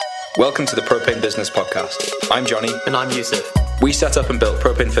Welcome to the Propane Business Podcast. I'm Johnny. And I'm Yusuf. We set up and built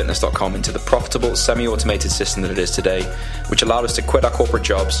propanefitness.com into the profitable, semi-automated system that it is today, which allowed us to quit our corporate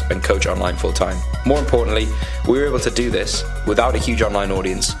jobs and coach online full-time. More importantly, we were able to do this without a huge online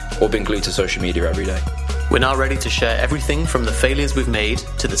audience or being glued to social media every day. We're now ready to share everything from the failures we've made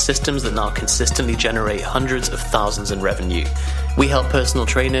to the systems that now consistently generate hundreds of thousands in revenue. We help personal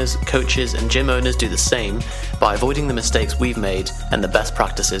trainers, coaches, and gym owners do the same by avoiding the mistakes we've made and the best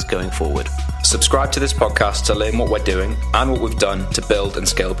practices going forward. Subscribe to this podcast to learn what we're doing and what we've done to build and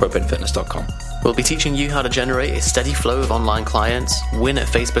scale propanefitness.com. We'll be teaching you how to generate a steady flow of online clients, win at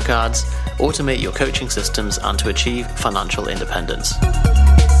Facebook ads, automate your coaching systems, and to achieve financial independence.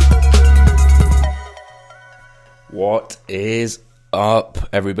 What is up,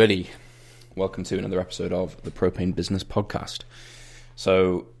 everybody? Welcome to another episode of the Propane Business Podcast.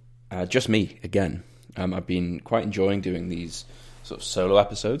 So, just me again. I've been quite enjoying doing these sort of solo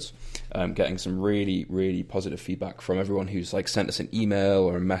episodes, getting some really, really positive feedback from everyone who's sent us an email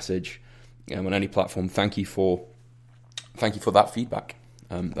or a message on any platform. Thank you for that feedback.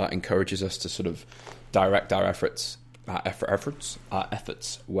 That encourages us to sort of direct our efforts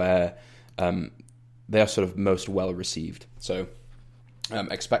where they are sort of most well received. So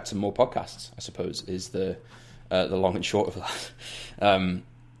expect some more podcasts, I suppose, is the long and short of that.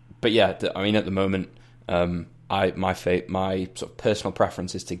 But yeah, at the moment, my sort of personal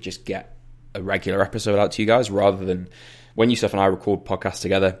preference is to just get a regular episode out to you guys, rather than when Yusuf and I record podcasts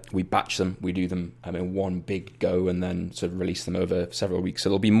together, we batch them, we do them in one big go and then sort of release them over several weeks. So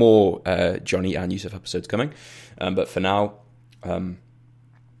there'll be more Johnny and Yusuf episodes coming. But for now,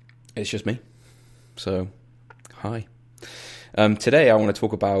 it's just me. So, hi. Today I want to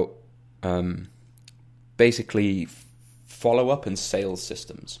talk about basically follow-up and sales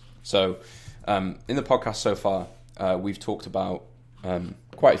systems. So, in the podcast so far, we've talked about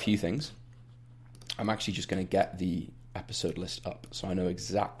quite a few things. I'm actually just going to get the episode list up so I know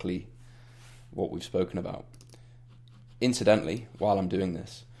exactly what we've spoken about. Incidentally, while I'm doing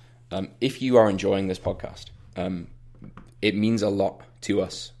this, if you are enjoying this podcast, it means a lot to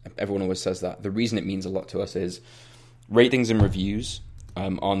us. Everyone always says that. The reason it means a lot to us is ratings and reviews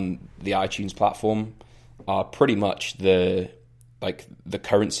on the iTunes platform are pretty much the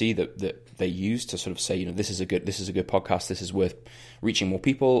currency that they use to sort of say, this is a good podcast, this is worth reaching more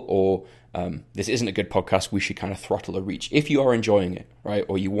people, or this isn't a good podcast, we should kind of throttle the reach. If you are enjoying it, right,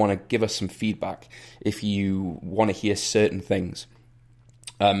 or you want to give us some feedback, if you want to hear certain things,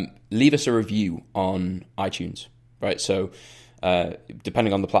 leave us a review on iTunes, right? So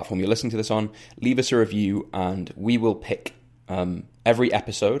depending on the platform you're listening to this on, leave us a review and we will pick every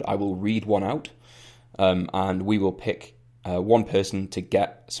episode. I will read one out and we will pick one person to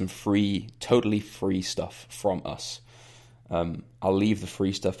get some totally free stuff from us. I'll leave the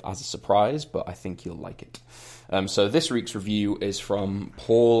free stuff as a surprise, but I think you'll like it. So this week's review is from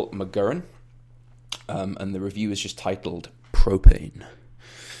Paul McGurran, and the review is just titled Propane.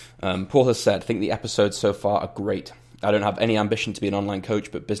 Paul has said, I think the episodes so far are great. I don't have any ambition to be an online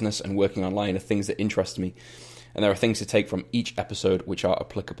coach, but business and working online are things that interest me. And there are things to take from each episode which are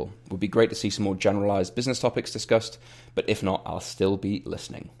applicable. It would be great to see some more generalized business topics discussed, but if not, I'll still be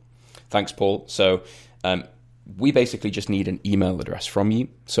listening. Thanks, Paul. So we basically just need an email address from you.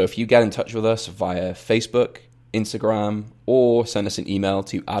 So if you get in touch with us via Facebook, Instagram, or send us an email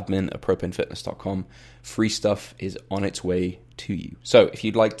to admin@propanefitness.com, free stuff is on its way to you. So if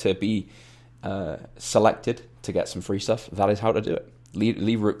you'd like to be selected to get some free stuff, that is how to do it.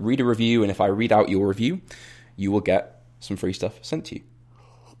 Read a review, and if I read out your review, you will get some free stuff sent to you.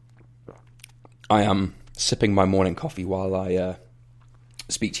 I am sipping my morning coffee while I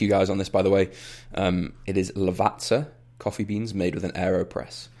speak to you guys on this, by the way. It is Lavazza coffee beans made with an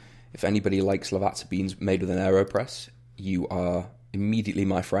AeroPress. If anybody likes Lavazza beans made with an AeroPress, you are immediately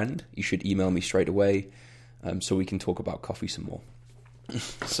my friend. You should email me straight away so we can talk about coffee some more.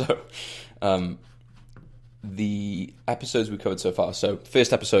 So, the episodes we covered so far. So,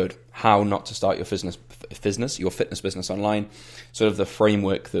 first episode, how not to start your fitness business online. Sort of the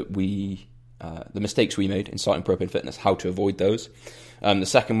framework that the mistakes we made in starting Propane Fitness, how to avoid those. The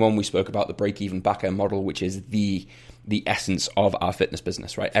second one, we spoke about the break-even back-end model, which is the essence of our fitness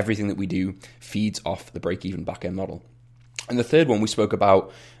business, right? Everything that we do feeds off the break-even back-end model. And the third one, we spoke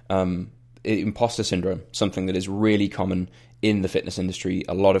about imposter syndrome, something that is really common in the fitness industry.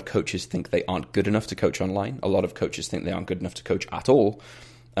 A lot of coaches think they aren't good enough to coach online. A lot of coaches think they aren't good enough to coach at all.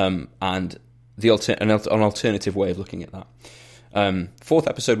 And an alternative way of looking at that. Fourth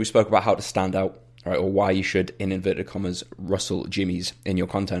episode, we spoke about how to stand out, right, or why you should, in inverted commas, rustle jimmies in your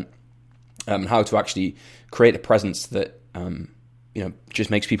content. How to actually create a presence that just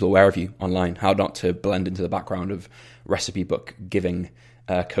makes people aware of you online, how not to blend into the background of recipe book giving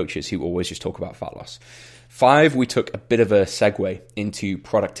coaches who always just talk about fat loss. 5, we took a bit of a segue into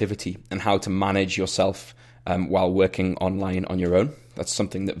productivity and how to manage yourself while working online on your own. That's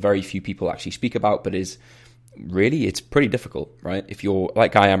something that very few people actually speak about, but it's pretty difficult, right? If you're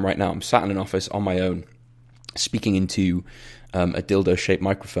like I am right now, I'm sat in an office on my own, speaking into a dildo-shaped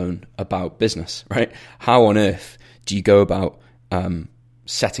microphone about business, right? How on earth do you go about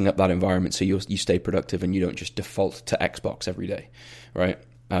setting up that environment so you stay productive and you don't just default to Xbox every day, right?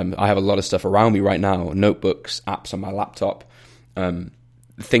 I have a lot of stuff around me right now, notebooks, apps on my laptop,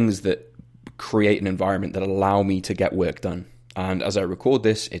 things that create an environment that allow me to get work done. And as I record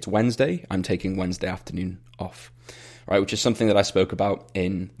this, it's Wednesday. I'm taking Wednesday afternoon off, right? Which is something that I spoke about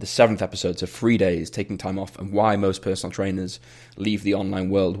in the 7th episode, so 3 days, taking time off, and why most personal trainers leave the online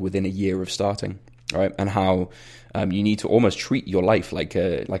world within a year of starting, right? And how you need to almost treat your life like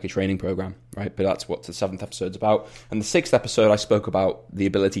a training program, right? But that's what the 7th episode's about. And the 6th episode, I spoke about the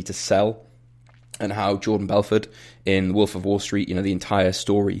ability to sell and how Jordan Belfort in Wolf of Wall Street, the entire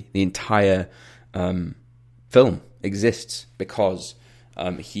story, the entire film exists because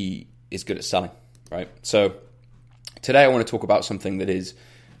he is good at selling, right? So today I want to talk about something that is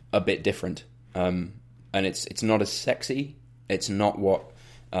a bit different, and it's not as sexy. It's not what.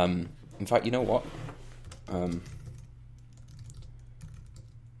 In fact, you know what?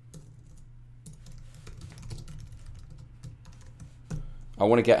 I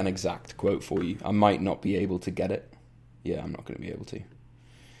want to get an exact quote for you. I might not be able to get it. Yeah, I'm not going to be able to.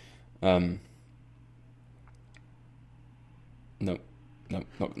 No, not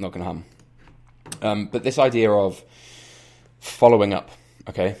going to happen. But this idea of following up,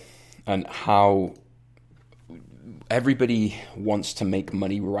 okay, and how everybody wants to make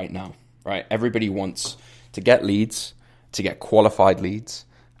money right now, right? Everybody wants to get leads, to get qualified leads,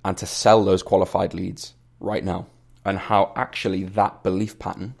 and to sell those qualified leads right now. And how actually that belief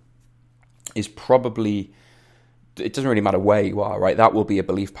pattern is probably, it doesn't really matter where you are, right? That will be a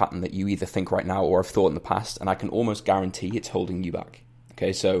belief pattern that you either think right now or have thought in the past, and I can almost guarantee it's holding you back.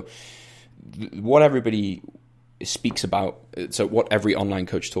 Okay, so what everybody speaks about, so what every online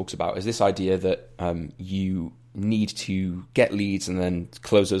coach talks about is this idea that you need to get leads and then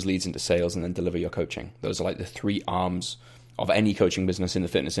close those leads into sales and then deliver your coaching. Those are like the 3 arms of any coaching business in the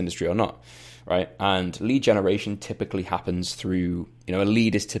fitness industry or not, right? And lead generation typically happens through, a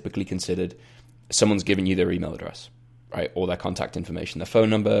lead is typically considered someone's giving you their email address, right? Or their contact information, their phone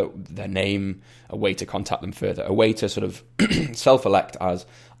number, their name, a way to contact them further, a way to sort of self-elect as,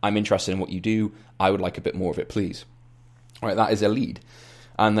 I'm interested in what you do, I would like a bit more of it, please. Right, that is a lead.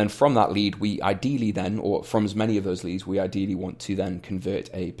 And then from that lead, we ideally then, or from as many of those leads, we ideally want to then convert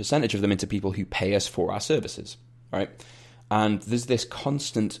a percentage of them into people who pay us for our services, right? And there's this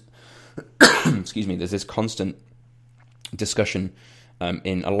constant, there's this constant discussion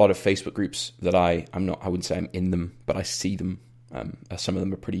in a lot of Facebook groups that I wouldn't say I'm in them, but I see them. Some of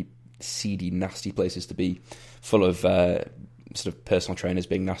them are pretty seedy, nasty places to be, full of sort of personal trainers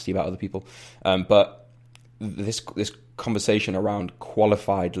being nasty about other people. But this conversation around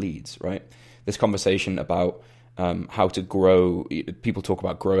qualified leads, right? This conversation about how to grow. People talk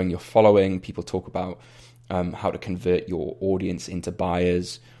about growing your following. People talk about how to convert your audience into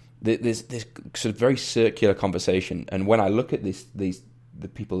buyers. There's this sort of very circular conversation. And when I look at the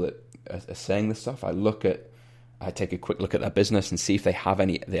people that are saying this stuff, I take a quick look at their business and see if they have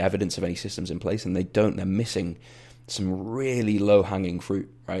the evidence of any systems in place, and they don't. They're missing some really low-hanging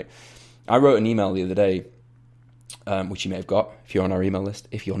fruit, right? I wrote an email the other day, which you may have got if you're on our email list.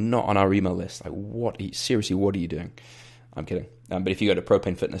 If you're not on our email list, like what are you doing? I'm kidding. But if you go to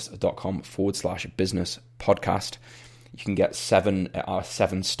propanefitness.com/business podcast, you can get our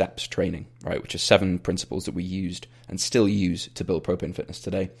 7 steps training, right? Which are 7 principles that we used and still use to build Propane Fitness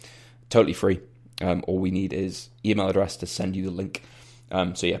today. Totally free. All we need is email address to send you the link.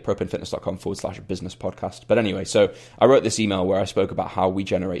 propanefitness.com/business podcast. But anyway, so I wrote this email where I spoke about how we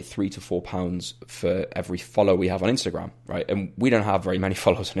generate £3 to £4 for every follow we have on Instagram, right? And we don't have very many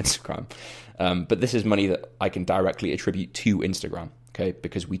followers on Instagram. But this is money that I can directly attribute to Instagram, okay?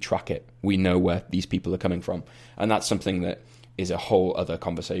 Because we track it. We know where these people are coming from. And that's something that is a whole other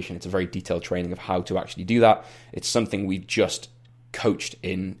conversation. It's a very detailed training of how to actually do that. It's something we've just coached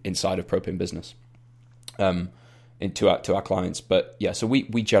inside of Propane Business. To our clients. But yeah, so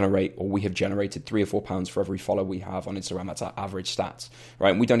we generate, or we have generated £3 or £4 for every follow we have on Instagram. That's our average stats, right?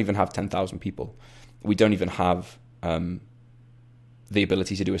 And we don't even have 10,000 people. We don't even have the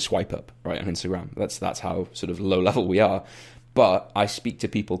ability to do a swipe up, right, on Instagram. That's how sort of low level we are. But I speak to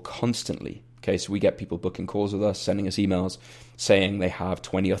people constantly Okay, so we get people booking calls with us, sending us emails saying they have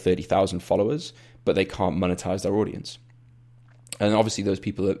 20 or 30,000 followers, but they can't monetize their audience. And obviously those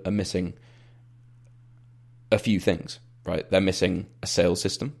people are missing a few things, right? They're missing a sales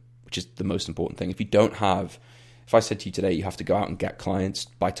system, which is the most important thing. If I said to you today, you have to go out and get clients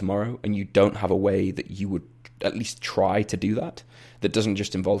by tomorrow, and you don't have a way that you would at least try to do that doesn't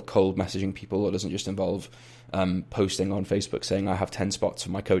just involve cold messaging people, or doesn't just involve posting on Facebook saying, I have 10 spots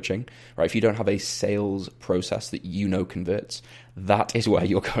for my coaching, right? If you don't have a sales process that converts, that is where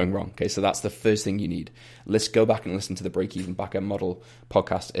you're going wrong. Okay, so that's the first thing you need. Let's go back and listen to the Break-Even Backend Model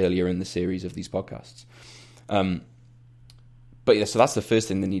podcast earlier in the series of these podcasts. But yeah, so that's the first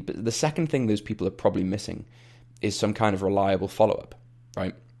thing they need. But the second thing those people are probably missing is some kind of reliable follow-up,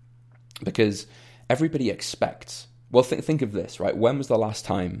 right? Because everybody expects, well, think of this, right? When was the last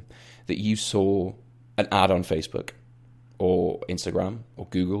time that you saw an ad on Facebook or Instagram or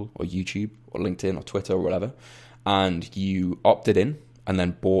Google or YouTube or LinkedIn or Twitter or whatever, and you opted in and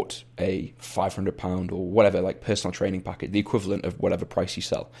then bought a £500 or whatever, like personal training package, the equivalent of whatever price you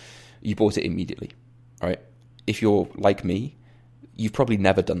sell? You bought it immediately, right? If you're like me, you've probably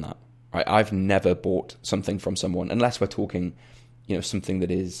never done that, right? I've never bought something from someone, unless we're talking, something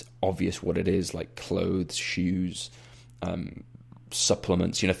that is obvious what it is, like clothes, shoes,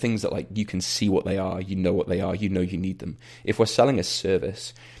 supplements, things that like you can see what they are, what they are, you need them. If we're selling a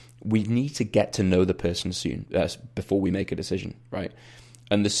service, we need to get to know the person soon, before we make a decision, right?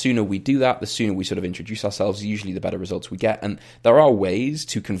 And the sooner we do that, the sooner we sort of introduce ourselves, usually the better results we get. And there are ways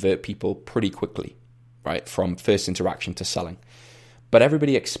to convert people pretty quickly, right, from first interaction to selling. But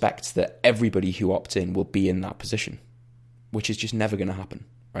everybody expects that everybody who opts in will be in that position, which is just never going to happen,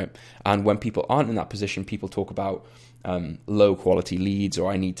 right? And when people aren't in that position, people talk about low quality leads,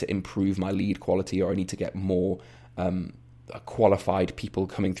 or I need to improve my lead quality, or I need to get more qualified people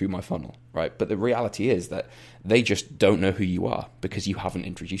coming through my funnel, right? But the reality is that they just don't know who you are because you haven't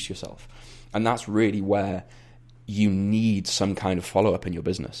introduced yourself. And that's really where you need some kind of follow-up in your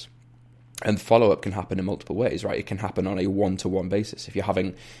business. And follow-up can happen in multiple ways, right? It can happen on a one-to-one basis. If you're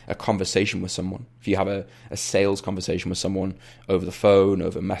having a conversation with someone, if you have a sales conversation with someone over the phone,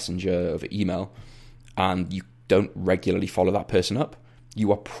 over Messenger, over email, and you don't regularly follow that person up,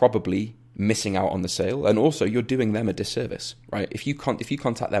 you are probably missing out on the sale, and also you're doing them a disservice, right? If you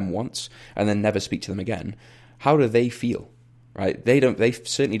contact them once and then never speak to them again, how do they feel, right? They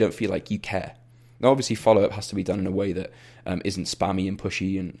certainly don't feel like you care. Now, obviously, follow-up has to be done in a way that isn't spammy and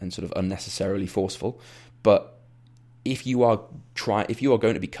pushy and sort of unnecessarily forceful. But if you are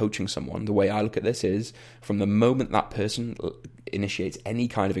going to be coaching someone, the way I look at this is, from the moment that person initiates any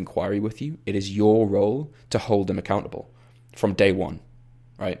kind of inquiry with you, it is your role to hold them accountable from day one,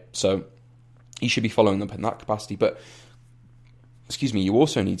 right? So you should be following them in that capacity. But, you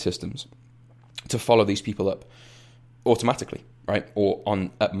also need systems to follow these people up automatically, right? Or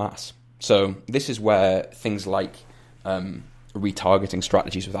at mass. So this is where things like retargeting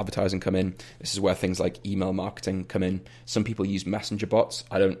strategies with advertising come in. This is where things like email marketing come in. Some people use messenger bots.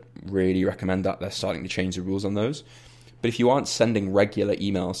 I don't really recommend that. They're starting to change the rules on those. But if you aren't sending regular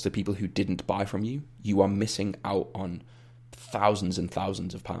emails to people who didn't buy from you, you are missing out on thousands and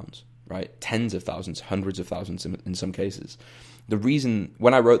thousands of pounds, right? Tens of thousands, hundreds of thousands in some cases. The reason,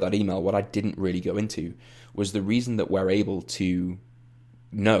 when I wrote that email, what I didn't really go into was the reason that we're able to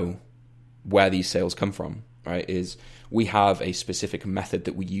know where these sales come from, right, is we have a specific method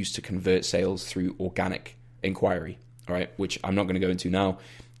that we use to convert sales through organic inquiry, all right, which I'm not going to go into now.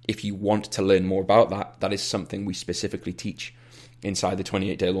 If you want to learn more about that, that is something we specifically teach inside the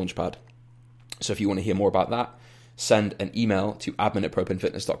 28-day Launchpad. So if you want to hear more about that, send an email to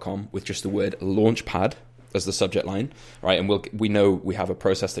admin@propinfitness.com with just the word Launchpad as the subject line, right? And we know we have a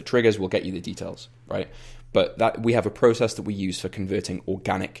process that triggers. We'll get you the details, right? But that we have a process that we use for converting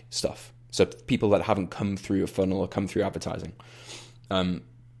organic stuff. So people that haven't come through a funnel or come through advertising. And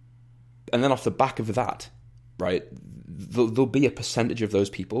then off the back of that, right, there'll be a percentage of those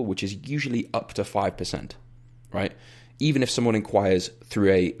people, which is usually up to 5%, right? Even if someone inquires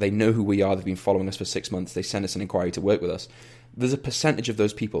through they know who we are, they've been following us for 6 months, they send us an inquiry to work with us, there's a percentage of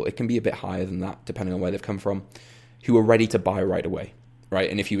those people, it can be a bit higher than that, depending on where they've come from, who are ready to buy right away,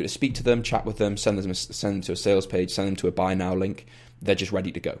 right? And if you were to speak to them, chat with them, send them to a sales page, send them to a buy now link, they're just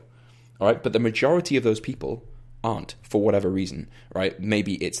ready to go. All right, but the majority of those people aren't, for whatever reason, right?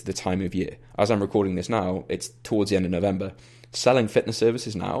 Maybe it's the time of year. As I'm recording this now, it's towards the end of November. Selling fitness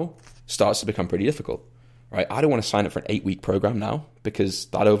services now starts to become pretty difficult, right? I don't want to sign up for an 8-week program now because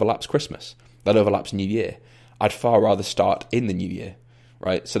that overlaps Christmas. That overlaps New Year. I'd far rather start in the new year,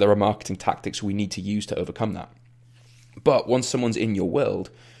 right? So there are marketing tactics we need to use to overcome that. But once someone's in your world,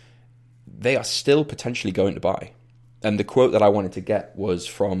 they are still potentially going to buy. And the quote that I wanted to get was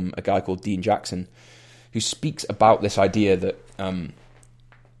from a guy called Dean Jackson, who speaks about this idea that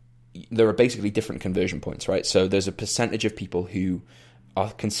there are basically different conversion points, right? So there's a percentage of people who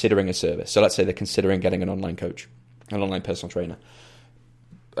are considering a service. So let's say they're considering getting an online coach, an online personal trainer.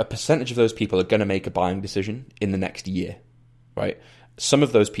 A percentage of those people are going to make a buying decision in the next year, right? Some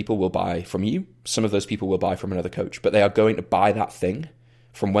of those people will buy from you. Some of those people will buy from another coach, but they are going to buy that thing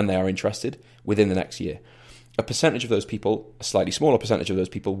from when they are interested within the next year. A percentage of those people, a slightly smaller percentage of those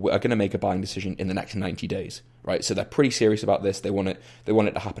people, are going to make a buying decision in the next 90 days, right? So they're pretty serious about this. They want it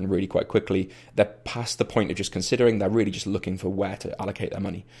to happen really quite quickly. They're past the point of just considering. They're really just looking for where to allocate their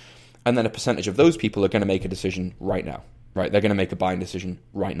money. And then a percentage of those people are going to make a decision right now, right? They're going to make a buying decision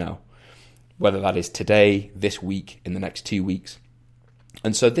right now, whether that is today, this week, in the next 2 weeks.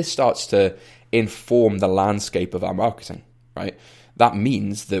 And so this starts to inform the landscape of our marketing, right? That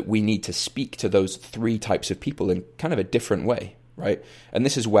means that we need to speak to those three types of people in kind of a different way, right? And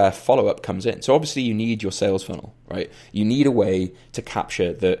this is where follow-up comes in. So obviously you need your sales funnel, right? You need a way to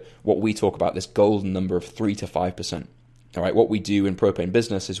capture what we talk about, this golden number of 3 to 5%. All right, what we do in Propane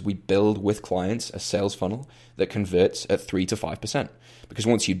Business is we build with clients a sales funnel that converts at 3 to 5%. Because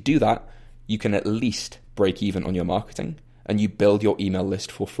once you do that, you can at least break even on your marketing and you build your email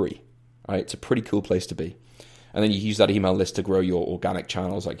list for free. All right, it's a pretty cool place to be. And then you use that email list to grow your organic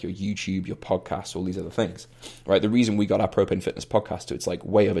channels like your YouTube, your podcasts, all these other things, right? The reason we got our Propane Fitness podcast to it's like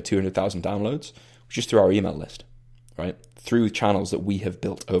way over 200,000 downloads was just through our email list, right? Through channels that we have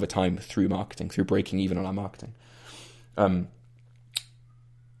built over time through marketing, through breaking even on our marketing. But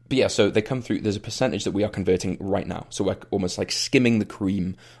yeah, so they come through, there's a percentage that we are converting right now. So we're almost like skimming the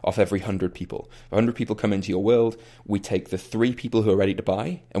cream off every 100 people. If 100 people come into your world, we take the 3 people who are ready to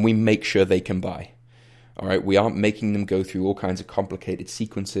buy and we make sure they can buy. All right, we aren't making them go through all kinds of complicated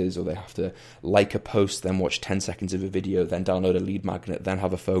sequences, or they have to like a post, then watch 10 seconds of a video, then download a lead magnet, then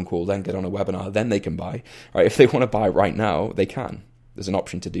have a phone call, then get on a webinar, then they can buy. All right, if they want to buy right now, they can. There's an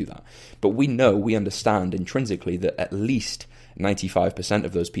option to do that. But we understand intrinsically that at least 95%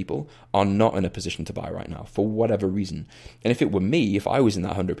 of those people are not in a position to buy right now for whatever reason. And if it were me, if I was in that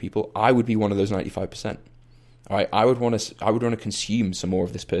 100 people, I would be one of those 95%. All right, I would want to consume some more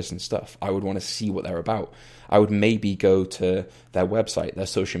of this person's stuff. I would want to see what they're about. I would maybe go to their website, their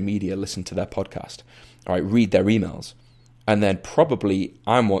social media, listen to their podcast. All right, read their emails, and then probably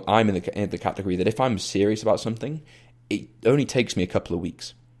I'm in the category that if I'm serious about something, it only takes me a couple of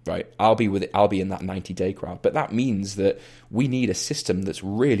weeks. Right, I'll be in that 90-day crowd. But that means that we need a system that's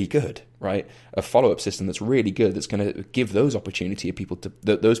really good, right? A follow-up system that's really good, that's going to give those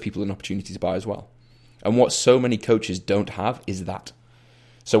those people an opportunity to buy as well. And what so many coaches don't have is that.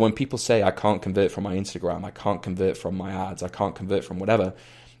 So when people say, I can't convert from my Instagram, I can't convert from my ads, I can't convert from whatever,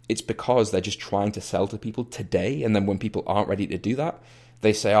 it's because they're just trying to sell to people today. And then when people aren't ready to do that,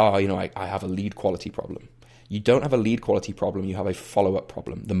 they say, I have a lead quality problem. You don't have a lead quality problem, you have a follow-up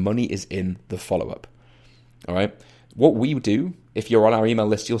problem. The money is in the follow-up. All right? What we do, if you're on our email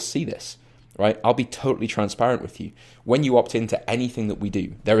list, you'll see this. Right? I'll be totally transparent with you. When you opt into anything that we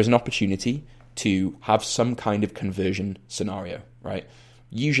do, there is an opportunity to have some kind of conversion scenario, right?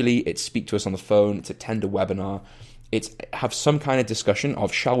 Usually it's speak to us on the phone, it's attend a webinar, it's have some kind of discussion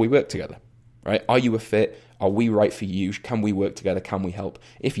of, shall we work together, right? Are you a fit? Are we right for you? Can we work together? Can we help?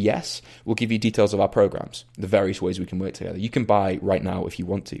 If yes, we'll give you details of our programs, the various ways we can work together. You can buy right now if you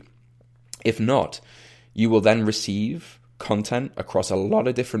want to. If not, you will then receive content across a lot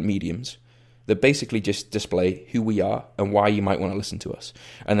of different mediums that basically just display who we are and why you might want to listen to us.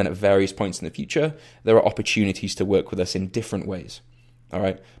 And then at various points in the future, there are opportunities to work with us in different ways. All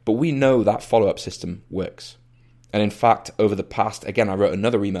right. But we know that follow-up system works. And in fact, over the past, again, I wrote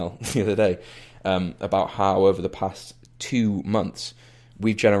another email the other day about how over the past 2 months,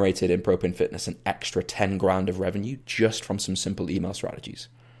 we've generated in Propane Fitness an extra 10 grand of revenue just from some simple email strategies.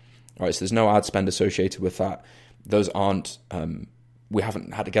 All right. So there's no ad spend associated with that. Those aren't, we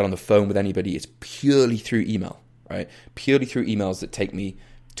haven't had to get on the phone with anybody. It's purely through email, right? Purely through emails that take me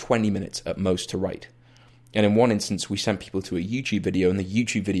 20 minutes at most to write. And in one instance, we sent people to a YouTube video, and the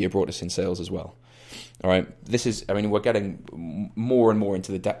YouTube video brought us in sales as well. All right. We're getting more and more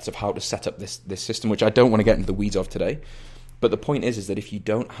into the depths of how to set up this system, which I don't want to get into the weeds of today. But the point is that if you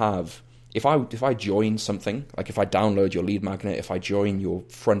don't have, if I join something, like if I download your lead magnet, if I join your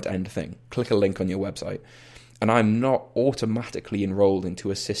front end thing, click a link on your website, and I'm not automatically enrolled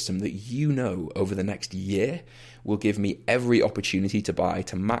into a system that over the next year will give me every opportunity to buy,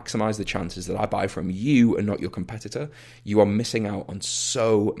 to maximize the chances that I buy from you and not your competitor, you are missing out on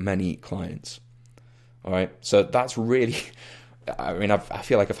so many clients. All right. So that's really, I mean, I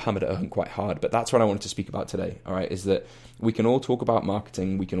feel like I've hammered it home quite hard, but that's what I wanted to speak about today, all right, is that we can all talk about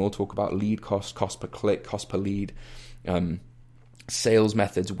marketing, we can all talk about lead cost, cost per click, cost per lead, sales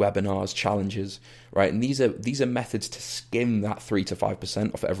methods, webinars, challenges, right? And these are methods to skim that 3 to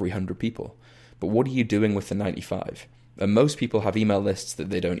 5% off every 100 people. But what are you doing with the 95? And most people have email lists that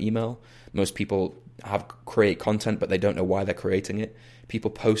they don't email. Most people create content, but they don't know why they're creating it.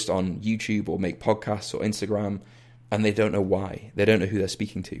 People post on YouTube or make podcasts or Instagram, and they don't know why. They don't know who they're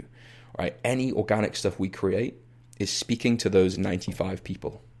speaking to, right? Any organic stuff we create is speaking to those 95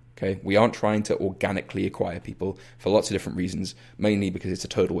 people, okay? We aren't trying to organically acquire people for lots of different reasons, mainly because it's a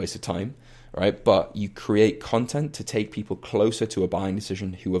total waste of time, right? But you create content to take people closer to a buying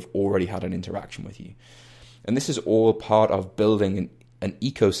decision who have already had an interaction with you. And this is all part of building an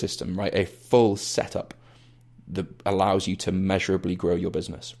ecosystem, right? A full setup that allows you to measurably grow your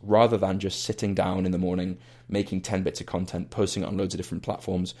business rather than just sitting down in the morning, making 10 bits of content, posting it on loads of different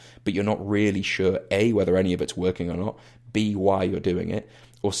platforms, but you're not really sure, A, whether any of it's working or not, B, why you're doing it,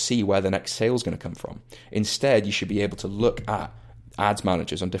 or C, where the next sale is going to come from. Instead, you should be able to look at ads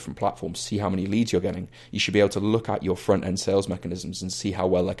managers on different platforms, see how many leads you're getting. You should be able to look at your front-end sales mechanisms and see how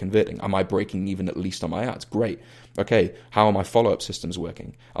well they're converting. Am I breaking even at least on my ads? Great. Okay, how are my follow-up systems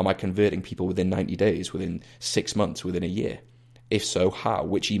working? Am I converting people within 90 days, within 6 months, within a year? If so, how?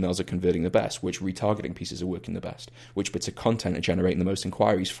 Which emails are converting the best? Which retargeting pieces are working the best? Which bits of content are generating the most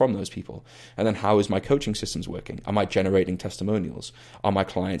inquiries from those people? And then how is my coaching systems working? Am I generating testimonials? Are my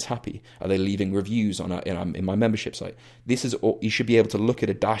clients happy? Are they leaving reviews in my membership site? This is all, you should be able to look at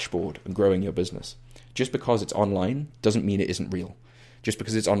a dashboard and growing your business. Just because it's online doesn't mean it isn't real. Just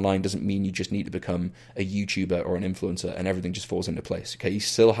because it's online doesn't mean you just need to become a YouTuber or an influencer and everything just falls into place. Okay, you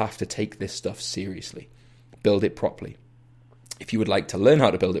still have to take this stuff seriously. Build it properly. If you would like to learn how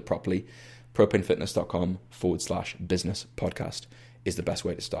to build it properly, propanefitness.com/business podcast is the best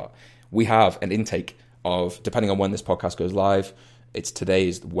way to start. We have an intake of, depending on when this podcast goes live, today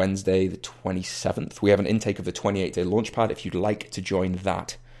is Wednesday, the 27th. We have an intake of the 28-day launchpad. If you'd like to join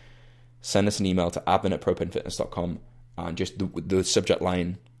that, send us an email to admin@propanefitness.com and just the subject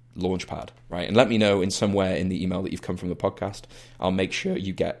line launchpad, right? And let me know in somewhere in the email that you've come from the podcast. I'll make sure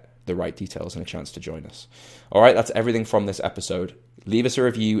you get the right details and a chance to join us. All right, that's everything from this episode. Leave us a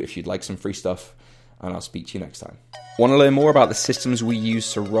review if you'd like some free stuff, and I'll speak to you next time. Want to learn more about the systems we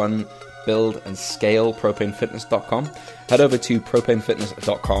use to run, build, and scale propanefitness.com? Head over to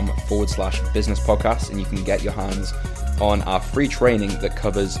propanefitness.com/business podcast, and you can get your hands on our free training that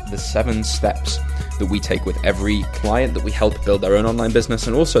covers the 7 steps that we take with every client that we help build their own online business,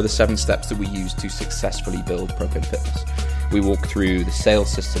 and also the 7 steps that we use to successfully build Propane Fitness. We walk through the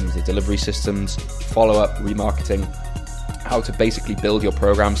sales systems, the delivery systems, follow-up, remarketing, how to basically build your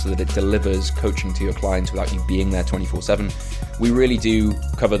program so that it delivers coaching to your clients without you being there 24/7. We really do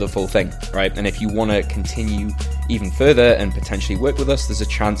cover the full thing, right? And if you want to continue even further and potentially work with us, there's a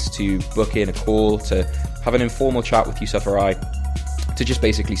chance to book in a call to have an informal chat with Yusuf or I to just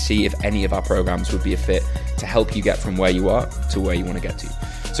basically see if any of our programs would be a fit to help you get from where you are to where you want to get to.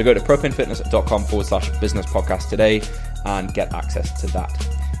 So go to propanefitness.com/business podcast today and get access to that.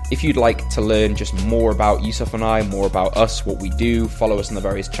 If you'd like to learn just more about Yusuf and I, more about us, what we do, follow us on the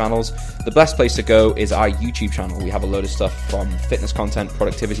various channels, the best place to go is our YouTube channel. We have a load of stuff from fitness content,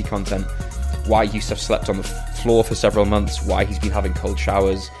 productivity content, why Yusuf slept on the floor for several months, why he's been having cold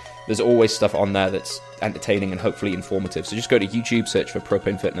showers. There's always stuff on there that's entertaining and hopefully informative. So just go to YouTube, search for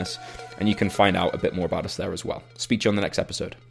Propane Fitness, and you can find out a bit more about us there as well. Speak to you on the next episode.